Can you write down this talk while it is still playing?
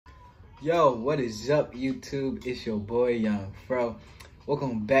Yo, what is up, YouTube? It's your boy, Young Fro.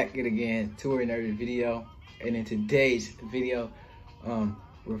 Welcome back again to another video. And in today's video,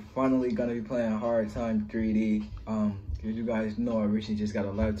 we're finally gonna be playing Hard Time 3D. As you guys know, I recently just got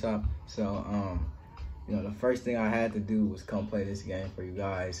a laptop, so you know, the first thing I had to do was come play this game for you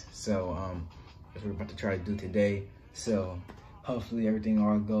guys. So that's what we're about to try to do today. So hopefully everything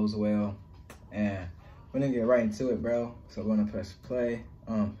all goes well, and we're gonna get right into it, bro. So we're gonna press play.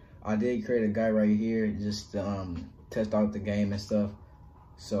 I did create a guy right here just to test out the game and stuff.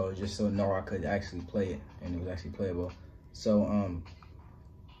 So just so Nora could actually play it and it was actually playable. So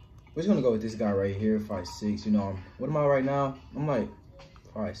we're just gonna go with this guy right here, 5'6". You know, what am I right now? I'm like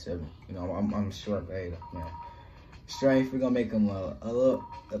 5'7". You know, I'm short, but hey, man. Strength, we're gonna make him a little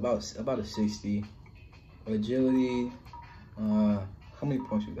about a 60. Agility, how many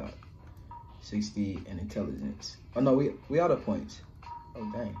points we got? 60. And intelligence. Oh no, we out of points. Oh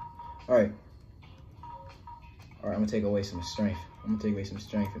dang. All right, I'm gonna take away some strength. I'm gonna take away some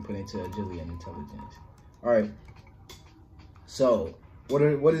strength and put it into agility and intelligence. All right. So what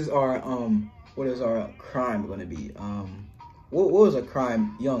is our crime gonna be? What was a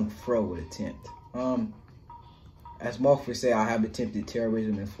crime Young Fro would attempt? As Mark would say, I have attempted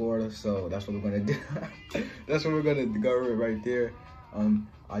terrorism in Florida, so that's what we're gonna do. That's what we're gonna go with right there.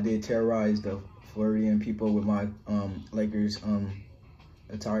 I did terrorize the Floridian people with my Lakers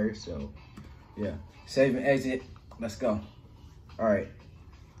attire, so yeah. Save and exit. Let's go. All right,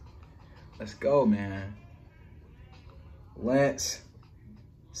 let's go, man. Lance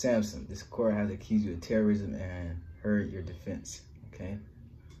Sampson, this court has accused you of terrorism and hurt your defense. Okay,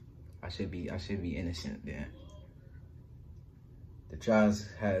 I should be innocent then. The trial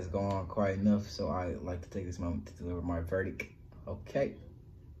has gone on quite enough, so I'd like to take this moment to deliver my verdict. Okay,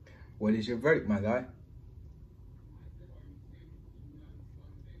 what is your verdict, my guy?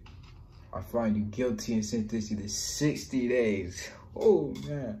 I find you guilty and sentence you to 60 days. Oh,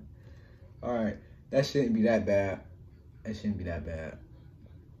 man. All right. That shouldn't be that bad. That shouldn't be that bad.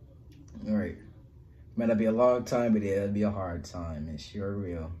 All right. Might not be a long time, but it'll be a hard time. It's sure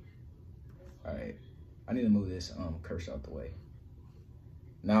real. All right. I need to move this curse out the way.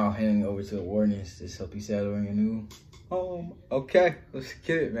 Now handing over to the wardens. Just hope you settle in your new home. Okay. Let's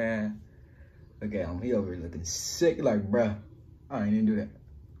get it, man. Okay, he over here looking sick. Like, bruh, I ain't even do that.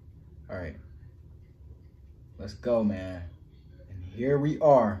 All right, let's go, man. And here we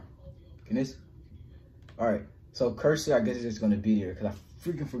are. All right, so cursor, I guess it's just gonna be there because I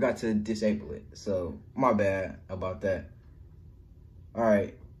freaking forgot to disable it. So my bad about that. All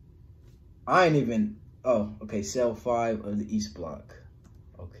right, I ain't even, oh, okay, cell 5 of the East Block.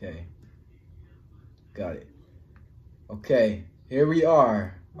 Okay, got it. Okay, here we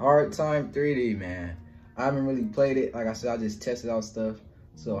are. Hard Time 3D, man. I haven't really played it. Like I said, I just tested out stuff.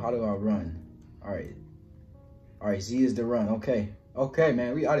 So how do I run? All right, Z is the run. Okay,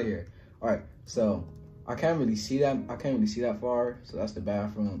 man, we out of here. All right, so I can't really see that. I can't really see that far. So that's the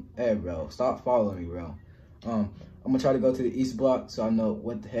bathroom. Hey, bro, stop following me, bro. I'm gonna try to go to the East Block so I know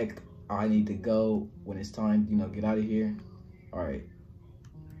what the heck I need to go when it's time. You know, get out of here. All right,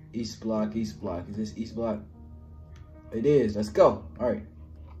 East Block. Is this East Block? It is. Let's go. All right.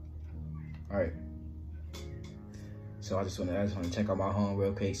 So I just want to check out my home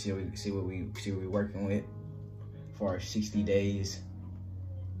real quick, see what we're working with for our 60 days.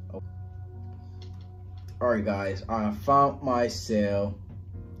 Oh. All right, guys, I found my cell.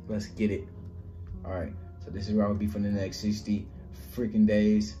 Let's get it. All right, so this is where I'll be for the next 60 freaking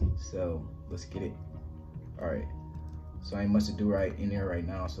days. So let's get it. All right, so I ain't much to do right in there right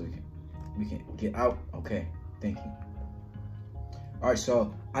now, so we can get out. Okay, thank you. All right,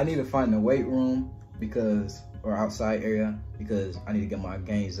 so I need to find the weight room or outside area because I need to get my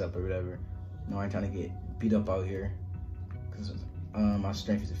gains up or whatever. You know, I ain't trying to get beat up out here because my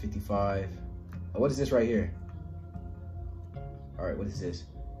strength is a 55. Oh, what is this right here? All right, what is this?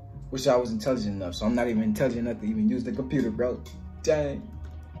 Wish I was intelligent enough, so I'm not even intelligent enough to even use the computer, bro. Dang.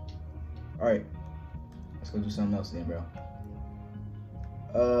 All right, let's go do something else then, bro.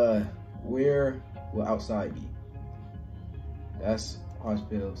 Where will outside be? That's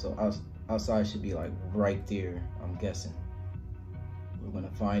hospital, so outside should be like right there, I'm guessing. We're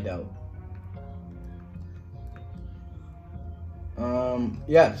gonna find out.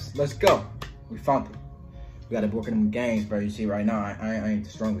 Yes, let's go. We found it. We gotta work in them games, bro. You see right now, I ain't the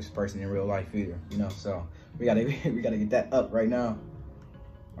strongest person in real life either, you know, so we gotta get that up right now.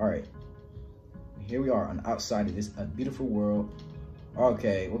 All right, here we are on the outside of this beautiful world.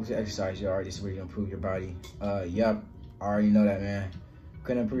 Okay, what was the exercise, y'all? This is where you improve your body. Yep, I already know that, man.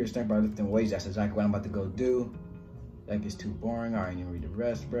 Couldn't improve your strength by lifting weights. That's exactly what I'm about to go do. That gets too boring. I ain't even read the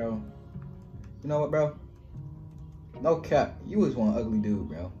rest, bro. You know what, bro? No cap. You was one ugly dude,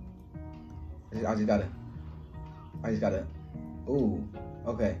 bro. I just gotta. Ooh.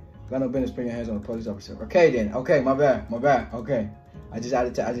 Okay. Got no business putting your hands on a police officer. Okay then. Okay, my bad. Okay. I just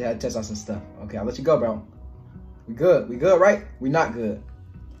had to test out some stuff. Okay, I'll let you go, bro. We good. We good, right? We not good.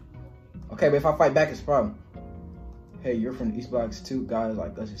 Okay, but if I fight back, it's a problem. Hey, you're from the East Blocks too? Guys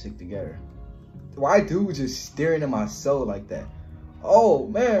like us are sick together. Why dude just staring at my soul like that? Oh,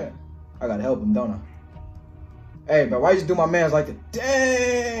 man. I gotta help him, don't I? Hey, bro, why you just do my mans like that?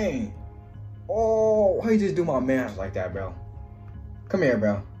 Dang! Oh, why you just do my mans like that, bro? Come here,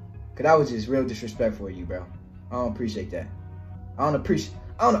 bro. Cause that was just real disrespectful of you, bro. I don't appreciate that. I don't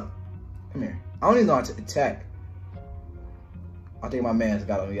know. Come here. I don't even know how to attack. I think my man's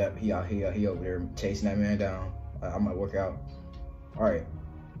got him. He over there chasing that man down. I might work out. All right.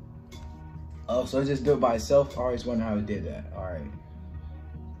 Oh, so it just do it by itself? I always wonder how it did that. All right.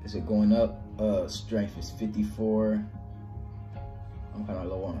 Is it going up? Strength is 54. I'm kind of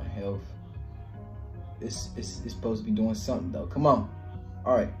low on health. It's supposed to be doing something though. Come on.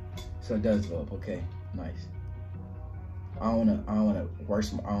 All right. So it does go up. Okay. Nice. I don't wanna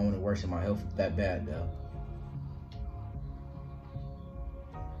worsen my health that bad though.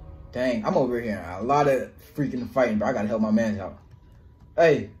 Dang, I'm over here. A lot of freaking fighting, bro. I gotta help my man out.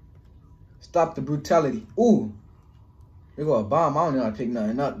 Hey, stop the brutality. Ooh, there go a bomb. I don't know how to pick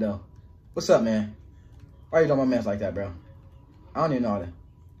nothing up though. What's up, man? Why you doing my man's like that, bro? I don't even know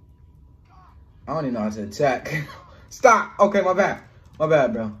how to attack. Stop. Okay, my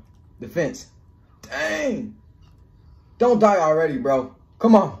bad, bro. Defense. Dang. Don't die already, bro.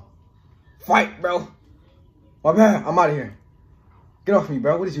 Come on. Fight, bro. My bad. I'm out of here. Get off me,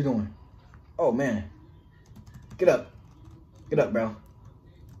 bro. What is you doing? Oh, man. Get up. Get up, bro.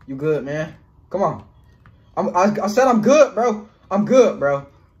 You good, man? Come on. I said I'm good, bro. I'm good, bro.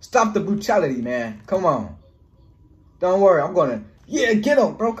 Stop the brutality, man. Come on. Don't worry. I'm going to... Yeah, get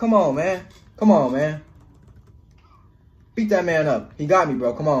him, bro. Come on, man. Come on, man. Beat that man up. He got me,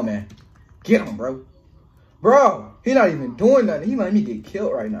 bro. Come on, man. Get him, bro. Bro, he not even doing nothing. He letting me get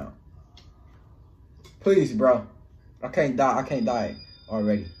killed right now. Please, bro. I can't die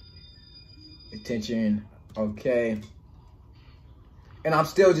already. Attention. Okay. And I'm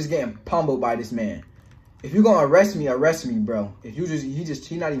still just getting pummeled by this man. If you're gonna arrest me, bro. If you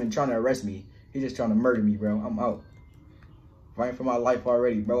he not even trying to arrest me. He just trying to murder me, bro. I'm out. Fighting for my life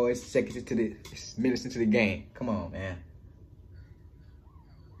already, bro. It's minutes into the game. Come on, man.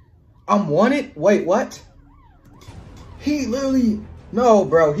 I'm wanted? Wait, what? He literally, no,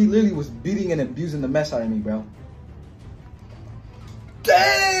 bro. He literally was beating and abusing the mess out of me, bro.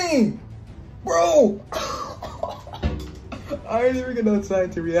 Dang! Bro! I ain't even got no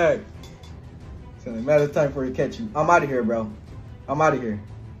time to react. It's only a matter of time for it to catch you. I'm out of here, bro. I'm out of here.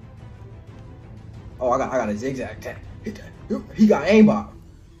 Oh, I got a zigzag attack. He got aimbot.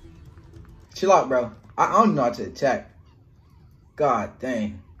 Chill out, bro. I don't know how to attack. God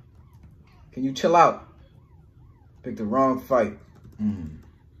dang. Can you chill out? Picked the wrong fight.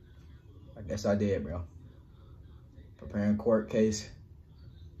 I guess I did, bro. Preparing court case.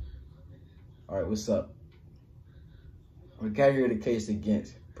 All right, what's up? We got here the case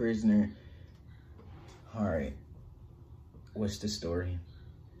against prisoner. All right. What's the story?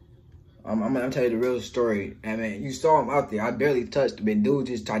 I'm gonna tell you the real story. I mean, you saw him out there. I barely touched him, and dude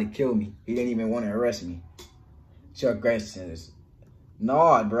just tried to kill me. He didn't even want to arrest me. Chuck Grayson is...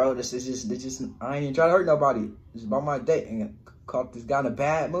 No, bro. This is just. I ain't even trying to hurt nobody. It's about my date and caught this guy in a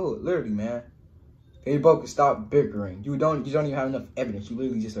bad mood. Literally, man. They both can stop bickering. You don't even have enough evidence. You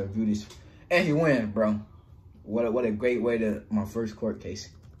literally just review this, and he wins, bro. What a great way to my first court case.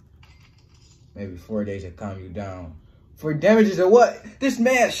 Maybe 4 days to calm you down. For damages or what? This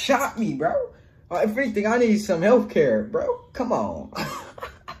man shot me, bro. If anything, I need some health care, bro. Come on.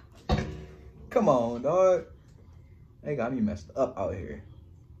 Come on, dog. They got me messed up out here.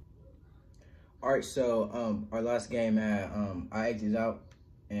 All right, so our last game had I exited out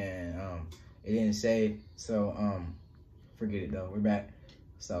and it didn't save. So forget it though. We're back.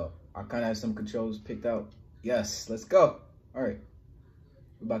 So I kind of have some controls picked out. Yes, let's go. All right.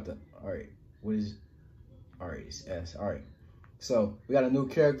 We're about to. All right. What is? All right, it's S. All right. So we got a new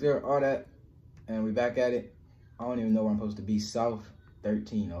character, all that, and we back at it. I don't even know where I'm supposed to be. South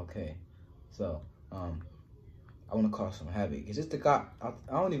 13. Okay. So I want to cause some havoc. Is this the cop? I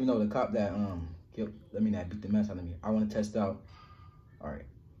don't even know the cop that killed. Let me not beat the mess out of me. I want to test out. All right.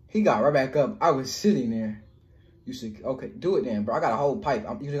 He got right back up. I was sitting there. You said, okay, do it then, bro. I got a whole pipe.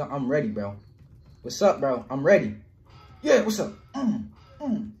 I'm ready, bro. What's up, bro? I'm ready. Yeah, what's up?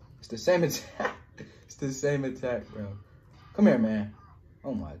 It's the same attack. It's the same attack, bro. Come here, man.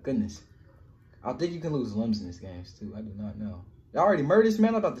 Oh my goodness. I think you can lose limbs in this game too. I do not know. Y'all already murdered this man.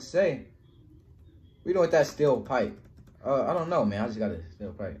 I'm about to say. We doing with that steel pipe. I don't know, man. I just got a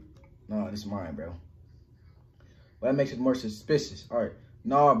steel pipe. No, this is mine, bro. Well, that makes it more suspicious. All right.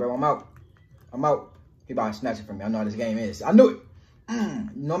 No, bro. I'm out. I'm out. He about to snatch it from me. I know how this game is. I knew it.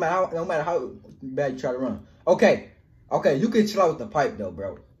 No matter how bad you try to run. Okay. Okay, you can chill out with the pipe, though,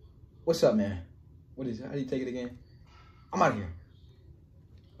 bro. What's up, man? What is it? How do you take it again? I'm out of here.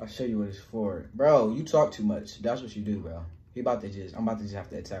 I'll show you what it's for. Bro, you talk too much. That's what you do, bro. I'm about to just have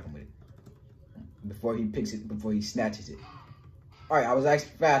to attack him with it. Before he picks it, before he snatches it. All right, I was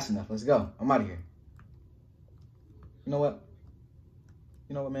actually fast enough. Let's go. I'm out of here. You know what?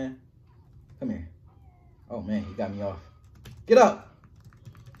 You know what, man? Come here. Oh, man, he got me off. Get up.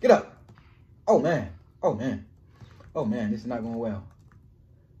 Get up. Oh, man. Oh, man. Oh, man, this is not going well.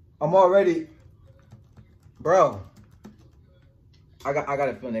 I'm already... Bro. I got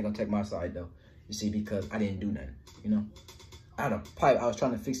a feeling they're going to take my side, though. You see, because I didn't do nothing, you know? I had a pipe. I was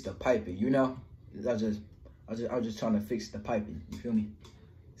trying to fix the piping, you know? I was just trying to fix the piping, you feel me?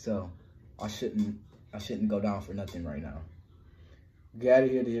 So, I shouldn't go down for nothing right now. Got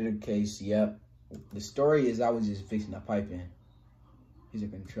here to hear the case, yep. The story is I was just fixing the piping. He's a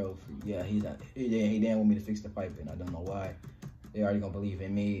control freak. Yeah, he didn't want me to fix the piping. I don't know why. They already gonna believe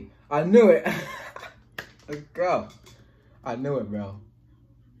in me. I knew it. Let's go. I knew it, bro.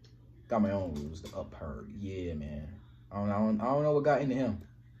 Got my own rules to uphold. Yeah, man. I don't know what got into him.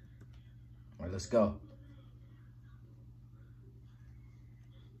 All right, let's go.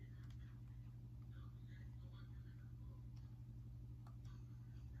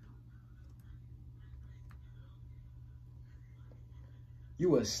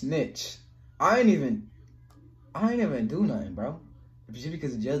 You a snitch. I ain't even do nothing, bro. Just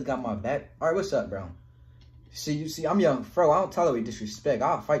because the judge got my back. All right, what's up, bro? See, I'm young, bro. I don't tolerate disrespect.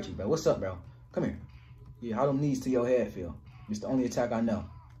 I'll fight you, bro. What's up, bro? Come here. Yeah, how them knees to your head feel? It's the only attack I know.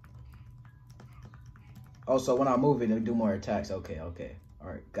 Also, when I move it, it'll do more attacks. Okay. All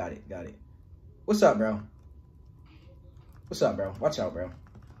right, got it. What's up, bro? What's up, bro? Watch out, bro.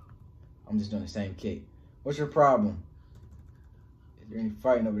 I'm just doing the same kick. What's your problem? Is there any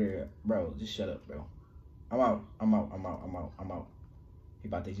fighting over there? Bro, just shut up, bro. I'm out. He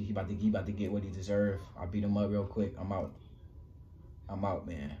about to get what he deserves. I'll beat him up real quick. I'm out,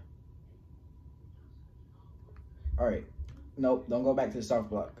 man. All right. Nope, don't go back to the soft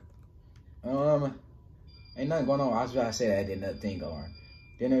block. Ain't nothing going on. I was about to say that, didn't that thing go on.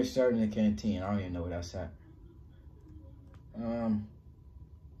 Dinner served in the canteen. I don't even know what that's at.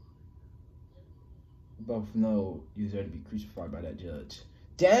 Both know you deserve to be crucified by that judge.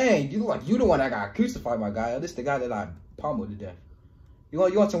 Dang, you look like you the one that got crucified, my guy. This the guy that I pummeled to death. You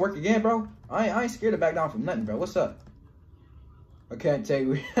want some work again, bro? I ain't scared to back down from nothing, bro. What's up? I can't tell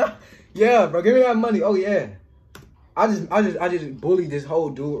you. Yeah, bro, give me that money. Oh yeah. I just bullied this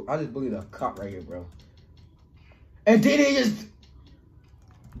whole dude. I just bullied a cop right here, bro. And then he just,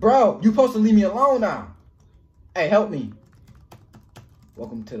 bro, you supposed to leave me alone now. Hey, help me.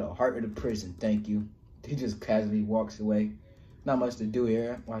 Welcome to the heart of the prison. Thank you. He just casually walks away. Not much to do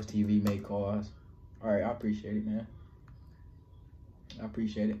here. Watch TV, make calls. All right, I appreciate it, man. I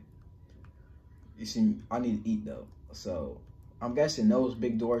appreciate it. You see, I need to eat, though. So, I'm guessing those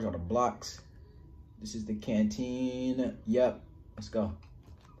big doors are the blocks. This is the canteen. Yep. Let's go.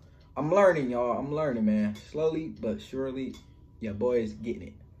 I'm learning, y'all. I'm learning, man. Slowly but surely, your boy is getting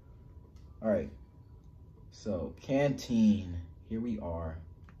it. All right. So, canteen. Here we are.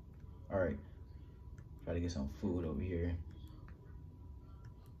 All right. Try to get some food over here.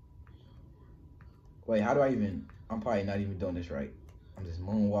 Wait, how do I even... I'm probably not even doing this right. I'm just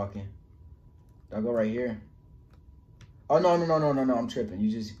moonwalking. Do I go right here? Oh, no. I'm tripping.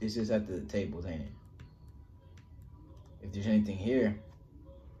 It's just at the tables, ain't it? If there's anything here.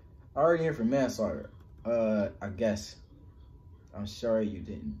 Already here for manslaughter. I guess. I'm sorry you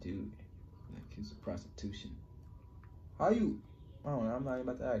didn't do accused of prostitution. How you... Oh, I'm not even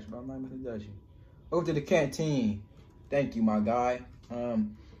about to ask you, bro. I'm not even about to judge you. Over to the canteen. Thank you, my guy.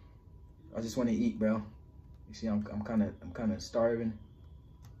 I just want to eat, bro. You see, I'm kind of starving.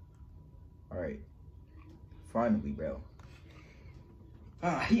 All right. Finally, bro.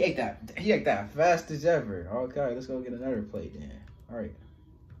 He ate that fast as ever. Okay, let's go get another plate then. All right.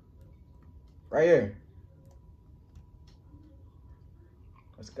 Right here.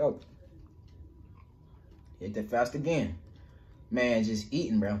 Let's go. He ate that fast again. Man, just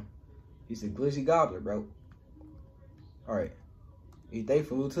eating, bro. He's a glizzy gobbler, bro. All right. Eat they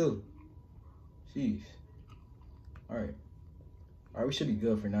food too. Jeez. All right. All right, we should be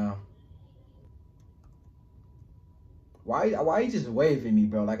good for now. Why you just waving me,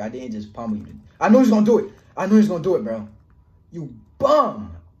 bro? Like I didn't just pummel you. I knew he's gonna do it. I knew he's gonna do it, bro. You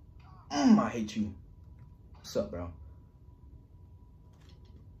bum. I hate you. What's up, bro?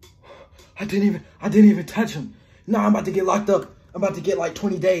 I didn't even touch him. Nah, I'm about to get locked up. I'm about to get like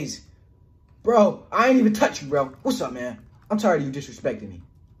 20 days. Bro, I ain't even touch you, bro. What's up, man? I'm tired of you disrespecting me.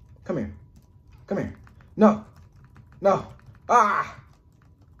 Come here. Come here. No. No. Ah.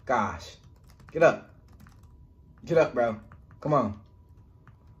 Gosh. Get up. Get up, bro. Come on.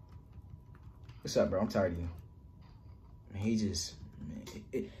 What's up, bro? I'm tired of you. He just, man,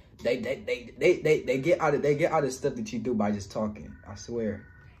 they get out of stuff that you do by just talking. I swear.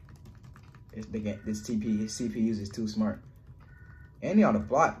 His CPUs is too smart. And he on the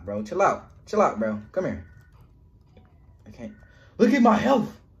block, bro. Chill out. Chill out, bro. Come here. I can't. Look at my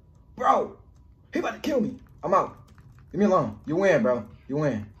health. Bro. He about to kill me. I'm out. Leave me alone. You win, bro. You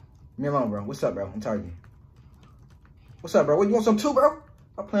win. Leave me alone, bro. What's up, bro? I'm tired of you. What's up, bro? What, you want some too, bro?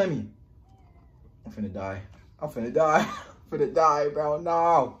 Stop playing me. I'm finna die. I'm finna die. I'm finna die, bro.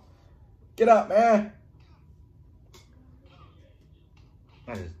 No. Get up, man.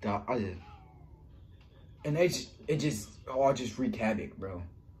 I just died. And it just all just wreak havoc, bro.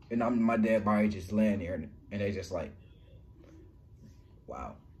 And my dead body just laying there, and they just like,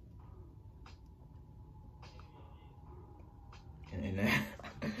 wow.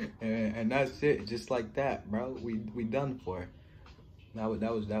 And that's it, just like that, bro. We done for. That was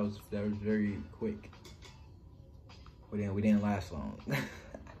very quick. We didn't last long.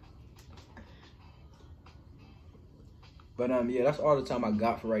 But yeah, that's all the time I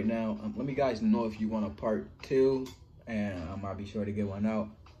got for right now. Let me guys know if you want a part 2, and I'll be sure to get one out.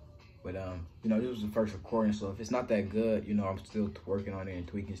 But you know, this was the first recording, so if it's not that good, you know, I'm still working on it and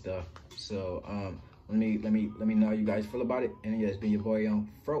tweaking stuff. So let me know how you guys feel about it. And yeah, it's been your boy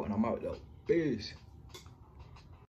Fro, and I'm out though. Peace.